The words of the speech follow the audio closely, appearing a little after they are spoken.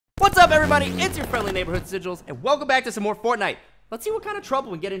What's up, everybody? It's your friendly neighborhood Sigils, and welcome back to some more Fortnite. Let's see what kind of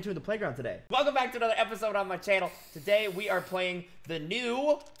trouble we get into in the playground today. Welcome back to another episode on my channel. Today, we are playing the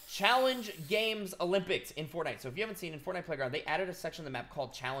new Challenge Games Olympics in Fortnite. So if you haven't seen, in Fortnite Playground, they added a section of the map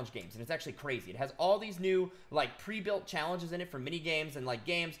called Challenge Games, and it's actually crazy. It has all these new, like, pre-built challenges in it for mini-games and, like,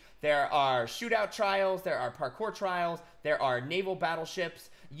 games. There are shootout trials, there are parkour trials, there are naval battleships.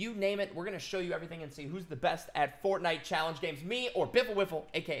 You name it, we're going to show you everything and see who's the best at Fortnite Challenge Games. Me or BiffleWiffle,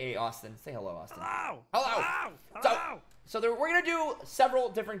 a.k.a. Austin. Say hello, Austin. Hello! Hello! Hello! So we're going to do several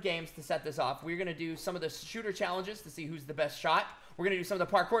different games to set this off. We're going to do some of the shooter challenges to see who's the best shot. We're going to do some of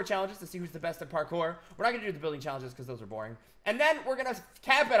the parkour challenges to see who's the best at parkour. We're not going to do the building challenges because those are boring. And then we're going to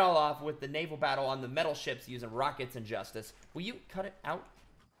cap it all off with the naval battle on the metal ships using rockets and justice. Will you cut it out?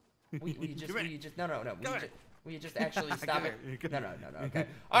 Will you just, no. Will you just actually stop it? No, okay.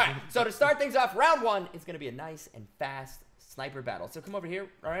 All right, so to start things off, round one is going to be a nice and fast sniper battle. So come over here,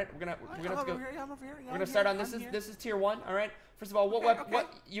 all right? We're gonna start on this. This is tier 1, all right? First of all, what weapon?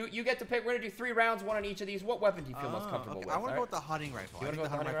 What you get to pick? We're gonna do 3 rounds, 1 on each of these. What weapon do you feel most comfortable with? I want to go with the hunting rifle. You want to go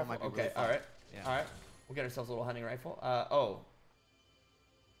with the hunting rifle? Okay, all right. Yeah. All right. We'll get ourselves a little hunting rifle.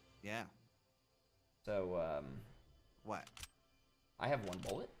 Yeah. So what? I have 1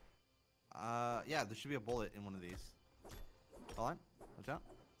 bullet. Yeah, there should be a bullet in one of these. Hold on. Watch out.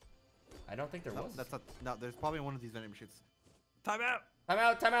 I don't think there was. That's not. No, there's probably one of these vending machines. Time out!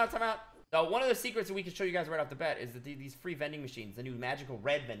 Time out. So one of the secrets that we can show you guys right off the bat is that these free vending machines, the new magical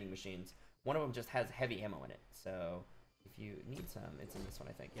red vending machines, one of them just has heavy ammo in it. So if you need some, it's in this one,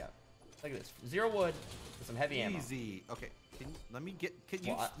 I think. Yeah. Look at this. 0 wood with some heavy ammo. Easy. Okay. Let me get. Can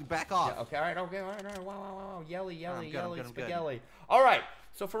you back off? Yeah, okay. All right. Wow. Yelly, spaghetti. All right.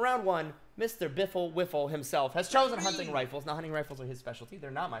 So for round 1, Mr. BiffleWiffle himself has chosen hunting rifles. Now, hunting rifles are his specialty. They're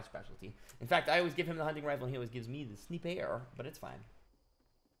not my specialty. In fact, I always give him the hunting rifle, and he always gives me the sniper, but it's fine.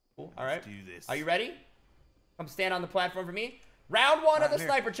 Cool. All right. Let's do this. Are you ready? Come stand on the platform for me. Round 1 of the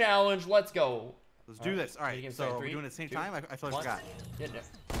sniper challenge. Let's go. Let's do this. All right. So we're doing it at the same time? I totally forgot.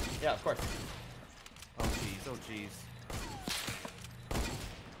 Yeah, of course. Oh, jeez.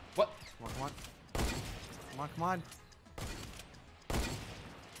 What? Come on.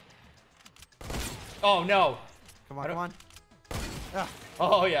 Oh, no. Come on. Ah.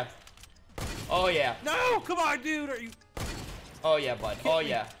 Oh, yeah. No, come on, dude. Are you? Oh, yeah, bud. Oh,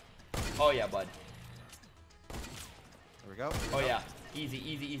 yeah, bud. There we go. Oh, yeah. Easy.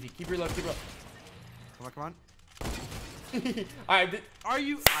 Keep reloading. Come on. All right. Are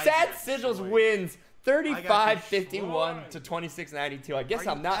you? Sad Sigils wins 35-51 to 26-92. I guess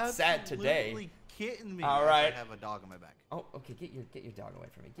I'm not sad today. Kidding me. All right. I have a dog on my back. Oh, okay. Get your dog away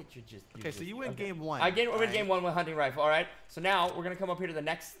from me. Okay, so you win game 1. I win game 1 with hunting rifle. All right. So now we're gonna come up here to the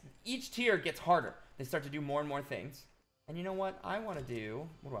next. Each tier gets harder. They start to do more and more things. And you know what? I want to do.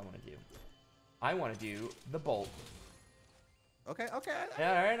 What do I want to do? I want to do the bolt. Okay.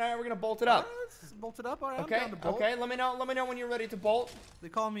 Yeah. All right. We're gonna bolt it up. Let's bolt it up. All right. Okay. I'm down to bolt. Okay. Let me know when you're ready to bolt. They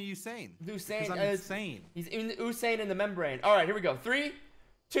call me Usain. Usain. I'm insane. He's Usain in the membrane. All right. Here we go. 3,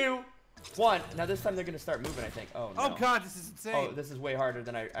 2, 1. Now this time they're gonna start moving, I think. Oh no. Oh god, this is insane. Oh, this is way harder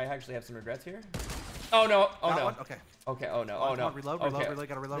than I actually have some regrets here. Oh no. Oh no. Okay. Okay. Oh no. Come on, reload.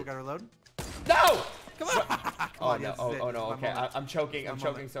 Gotta reload. No! Come on. Oh no. Oh no. Okay. I'm choking. I'm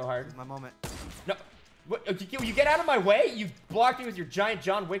choking so hard. This is my moment. No. What? You get out of my way? You blocked me with your giant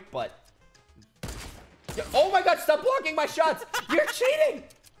John Wick butt. Oh my god! Stop blocking my shots! You're cheating!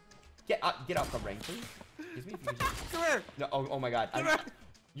 Get off the ring, please. Excuse me. Come here. No. Oh my god.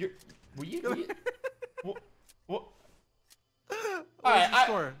 Were you? What? What did you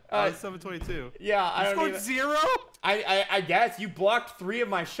score? 722. Yeah, I don't scored even. 0? I guess you blocked 3 of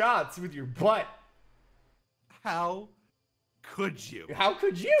my shots with your butt. How could you? How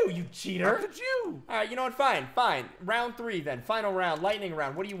could you? You cheater! How could you? All right, you know what? Fine. Round 3 then. Final round. Lightning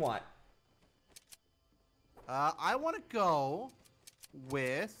round. What do you want? I want to go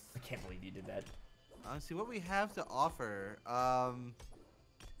with. I can't believe you did that. Let's see what we have to offer.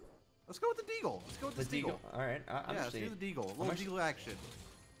 Let's go with the Deagle. Let's go with the Deagle. All right. Let's do the Deagle. A little Deagle action.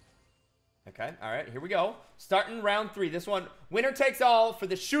 Okay. All right. Here we go. Starting round 3. This one, winner takes all for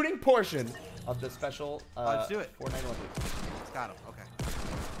the shooting portion of the special. Let's do it. Fortnite Olympics. Got him. Okay.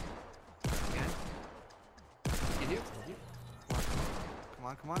 Again. You do?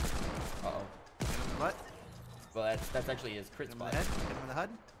 Come on. Uh-oh. Hit him in the butt. Well, that's actually his crit spot. Hit him in the head.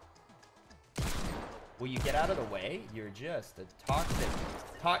 Will you get out of the way? You're just a toxic.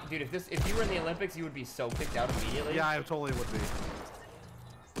 Dude, if you were in the Olympics, you would be so kicked out immediately. Yeah, I totally would be.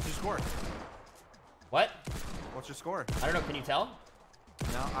 What's your score? What? What's your score? I don't know. Can you tell?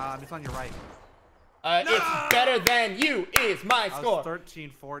 No, it's on your right. It's better than you is my score. I was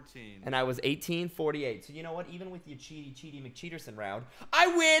 13-14. And I was 18-48. So you know what? Even with your cheaty McCheaterson round, I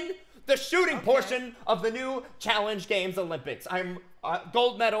win the shooting portion of the new Challenge Games Olympics. I'm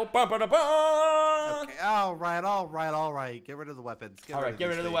gold medal. Bah, bah, bah, bah. Okay, all right. Get rid of the weapons. All right, get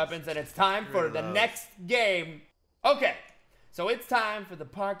rid of the weapons, and it's time for the next game. Okay, so it's time for the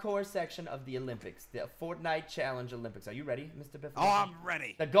parkour section of the Olympics, the Fortnite Challenge Olympics. Are you ready, Mr. BiffleWiffle? Oh, I'm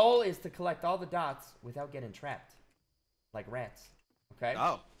ready. The goal is to collect all the dots without getting trapped, like rats. Okay.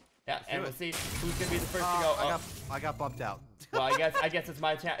 Oh. Yeah, and we'll see who's gonna be the first to go. I got bumped out. Well, I guess it's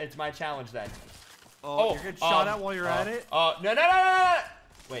my challenge then. Oh, you're getting shot at while you're at it? Oh, no.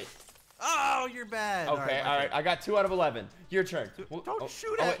 Wait. Oh, you're bad. Okay, all right. I got 2 out of 11. Your turn. Don't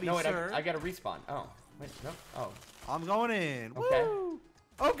shoot at me, sir. I got to respawn. Oh, wait, no. Oh. I'm going in. Okay. Woo.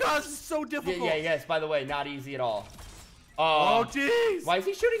 Oh, God, this is so difficult. Yes, by the way, not easy at all. Oh, jeez. Why is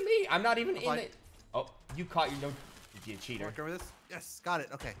he shooting me? I'm not even in it. Oh, you caught you cheater. Work over this? Yes, got it.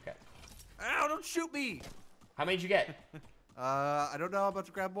 Okay. Ow, don't shoot me. How many did you get? I don't know. I'm about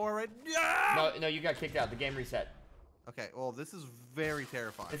to grab more right now. No, you got kicked out. The game reset. Okay, well, this is very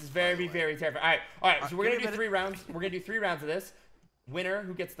terrifying. This is very terrifying. All right. So we're gonna do 3 rounds. We're gonna do 3 rounds of this. Winner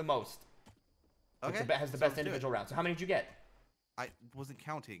who gets the most. Okay. Has the best individual round. So how many did you get? I wasn't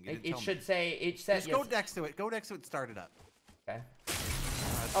counting. It should say each set. Just go next to it. Go next to it and start it up. Okay.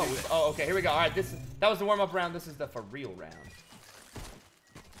 Okay. Here we go. All right. That was the warm-up round. This is the for real round.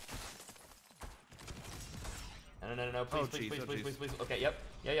 No. Please. Okay. Yep.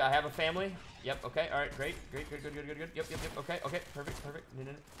 Yeah. I have a family. Yep. Okay. All right. Great. Good. Yep. Okay. Perfect. No.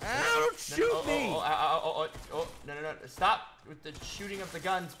 Don't shoot me. No. Stop with the shooting of the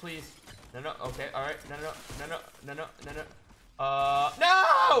guns, please. No. Okay. All right. No. No.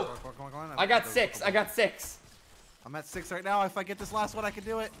 Come on. I got 6. I'm at 6 right now. If I get this last one, I can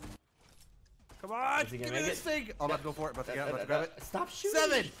do it. Come on. Give me this thing. Oh, I'm about to go for it. About to grab it. Stop shooting.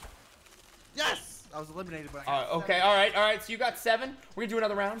 7. Yes. I was eliminated, but I got 7. All right. So you got 7. We're gonna do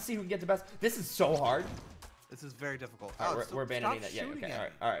another round. See who can get the best. This is so hard. This is very difficult. All right, we're abandoning that. Yeah. Okay.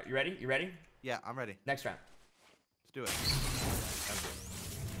 All right. You ready? Yeah, I'm ready. Next round. Let's do it.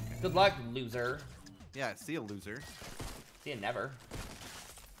 Good luck, loser. Yeah. See you, loser. See you never.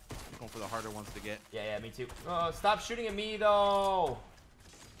 Going for the harder ones to get. Yeah, me too. Oh, stop shooting at me though.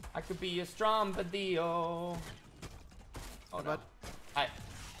 I could be a strong Badillo. Oh no.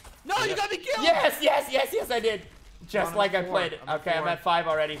 No, you got me killed. Yes, I did. Just like I played it. Okay, I'm at 5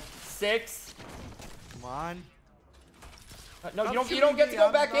 already. 6. Come on. No, you don't get to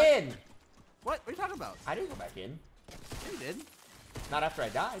go back in. What are you talking about? I didn't go back in. You did. Not after I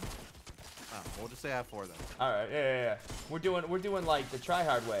died. Oh, we'll just say I have 4 then. All right, yeah. We're doing like the try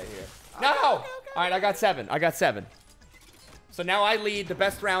hard way here. No. All right, I got 7. So now I lead the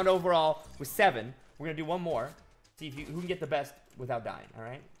best round overall with 7. We're gonna do one more. See who can get the best without dying. All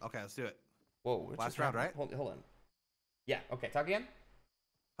right. Okay, let's do it. Whoa. Last round, right? Hold on. Yeah. Okay. Talk again.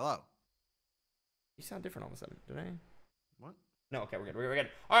 Hello. You sound different all of a sudden. Did I? What? No. Okay. We're good.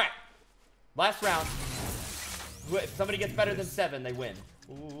 All right. Last round. If somebody gets better than 7, they win.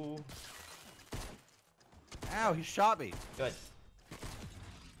 Ooh. Ow, he shot me. Good.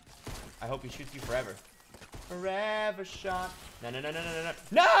 I hope he shoots you forever. Forever shot. No! No!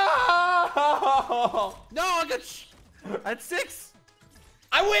 No, I got at 6.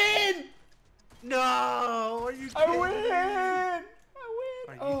 I win! No, are you kidding me? I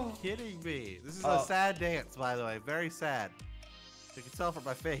win! Are you kidding me? This is a sad dance, by the way. Very sad. You can tell from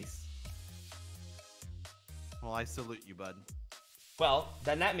my face. Well, I salute you, bud. Well,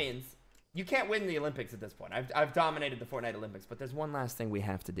 then that means you can't win the Olympics at this point. I've dominated the Fortnite Olympics, but there's one last thing we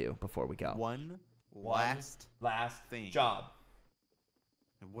have to do before we go. One last thing. Job.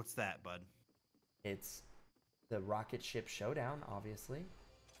 And what's that, bud? It's the rocket ship showdown, obviously.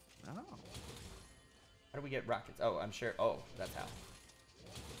 Oh. How do we get rockets? Oh, I'm sure. Oh, that's how.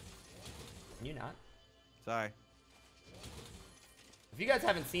 Can you not? Sorry. If you guys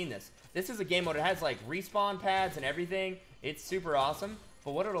haven't seen this, this is a game mode. It has like respawn pads and everything. It's super awesome.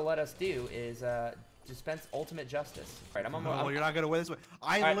 But what it'll let us do is dispense ultimate justice. All right, well, you're not gonna win this one.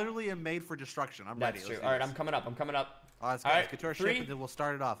 I literally am made for destruction. I'm ready. That's true. All right, I'm coming up. Let's get to our ship and then we'll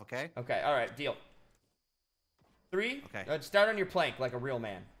start it off, okay? Okay. All right. Deal. 3. Okay. Start on your plank like a real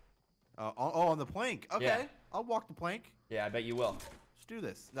man. On the plank. Okay. Yeah. I'll walk the plank. Yeah, I bet you will. Let's do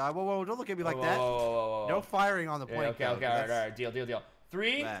this. No, whoa, don't look at me like that. Whoa. No firing on the plank. Yeah, okay. All right. Deal.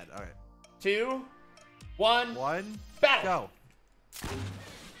 3. Bad. All right. 2. 1. Battle. Go.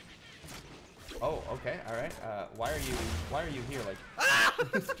 Oh, okay. All right. Why are you here? Like,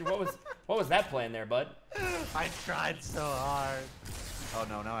 what was that plan there, bud? I tried so hard. Oh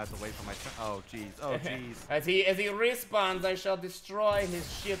no, now I have to wait for my turn. Oh jeez, oh jeez. As he respawns, I shall destroy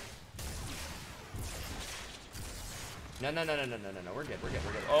his ship. No. We're good.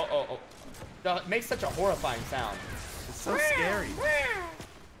 Oh. It makes such a horrifying sound. It's so scary.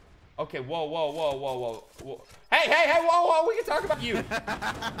 Okay, whoa. Hey, whoa, we can talk about you.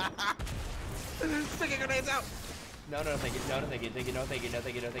 Sticking grenades out. No, thank you. No, thank you.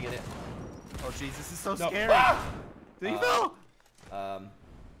 Oh jeez, this is so No. scary. Ah! There you go.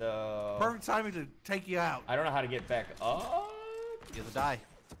 Perfect timing to take you out. I don't know how to get back up. You have to die.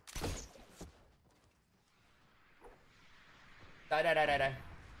 Die.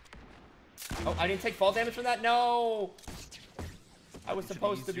 Oh, I didn't take fall damage from that? No! I was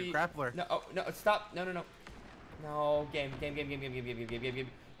supposed to be... grappler. No, stop. No. No, game.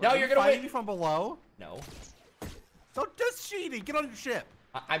 No, you're gonna fighting win. me from below? No. Don't just cheating. Get on your ship.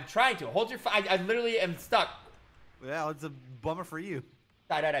 I'm trying to. Hold your fire. I literally am stuck. Yeah, it's a bummer for you.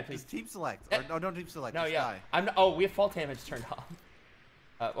 Die, please. Just team select. Or, no, don't team select. No, just yeah. die. Oh, we have fall damage turned off.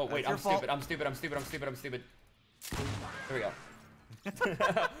 Oh, wait. That's your fault. I'm stupid. There we go.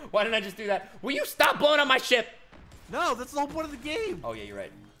 Why didn't I just do that? Will you stop blowing up my ship? No, that's the whole point of the game. Oh, yeah, you're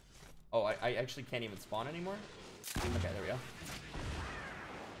right. Oh, I actually can't even spawn anymore? Okay, there we go.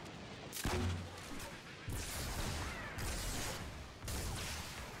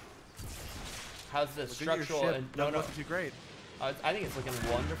 How's the structural? No, looking too great. I think it's looking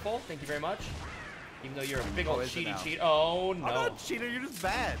wonderful. Thank you very much. Even though you're a big old cheaty cheat. Oh, no. I'm not a cheater. You're just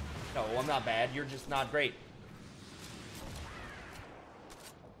bad. No, I'm not bad. You're just not great.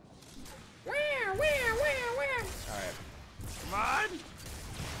 Alright. Come on!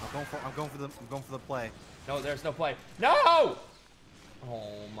 I'm going for the play. No, there's no play. No!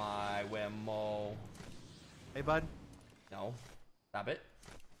 Oh my Wemo. Hey bud. No. Stop it.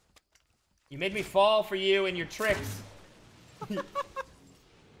 You made me fall for you and your tricks.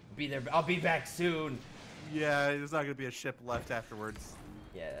 Be there. I'll be back soon. Yeah, there's not gonna be a ship left afterwards.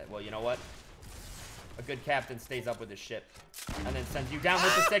 Yeah, well, you know what? A good captain stays up with his ship and then sends you down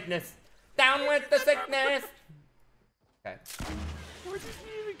with the sickness. Down with the sickness! Okay. Where did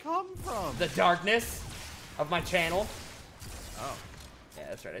you even come from? The darkness of my channel. Oh. Yeah,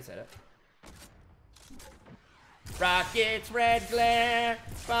 that's right, I said it. Rockets, red glare,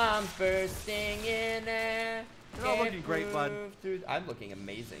 bombs bursting in air. You're not looking great, bud. I'm looking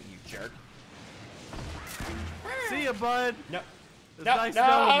amazing, you jerk. See ya, bud. No. It's No, nice no!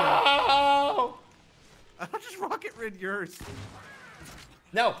 knowing you. I'll just rocket rid yours.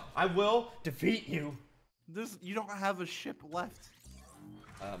 No, I will defeat you. You don't have a ship left.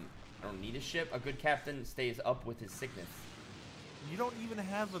 I don't need a ship. A good captain stays up with his sickness. You don't even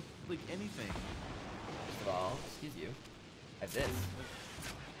have anything. First of all, excuse you. I have this.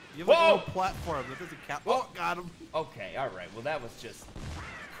 You have a little platform that doesn't count. Oh, got him. Okay, all right. Well, that was just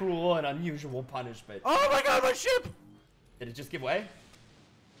cruel and unusual punishment. Oh my God, my ship! Did it just give way?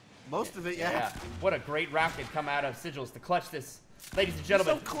 Most of it, yeah. What a great rocket come out of Sigils to clutch this, ladies and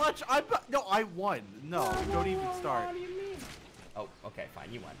gentlemen. So clutch. No, I won. No, don't even start. What do you mean? Oh, okay,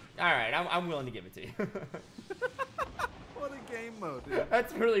 fine. You won. All right, I'm willing to give it to you. What a game mode, dude.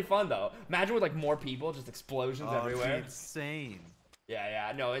 That's really fun, though. Imagine with more people, just explosions everywhere. It's insane.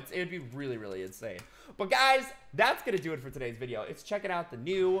 Yeah. No, it'd be really, really insane. But guys, that's gonna do it for today's video. It's checking out the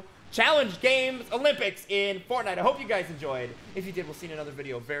new Challenge Games Olympics in Fortnite. I hope you guys enjoyed. If you did, we'll see you in another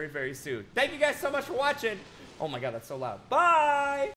video very, very soon. Thank you guys so much for watching. Oh my God, that's so loud. Bye!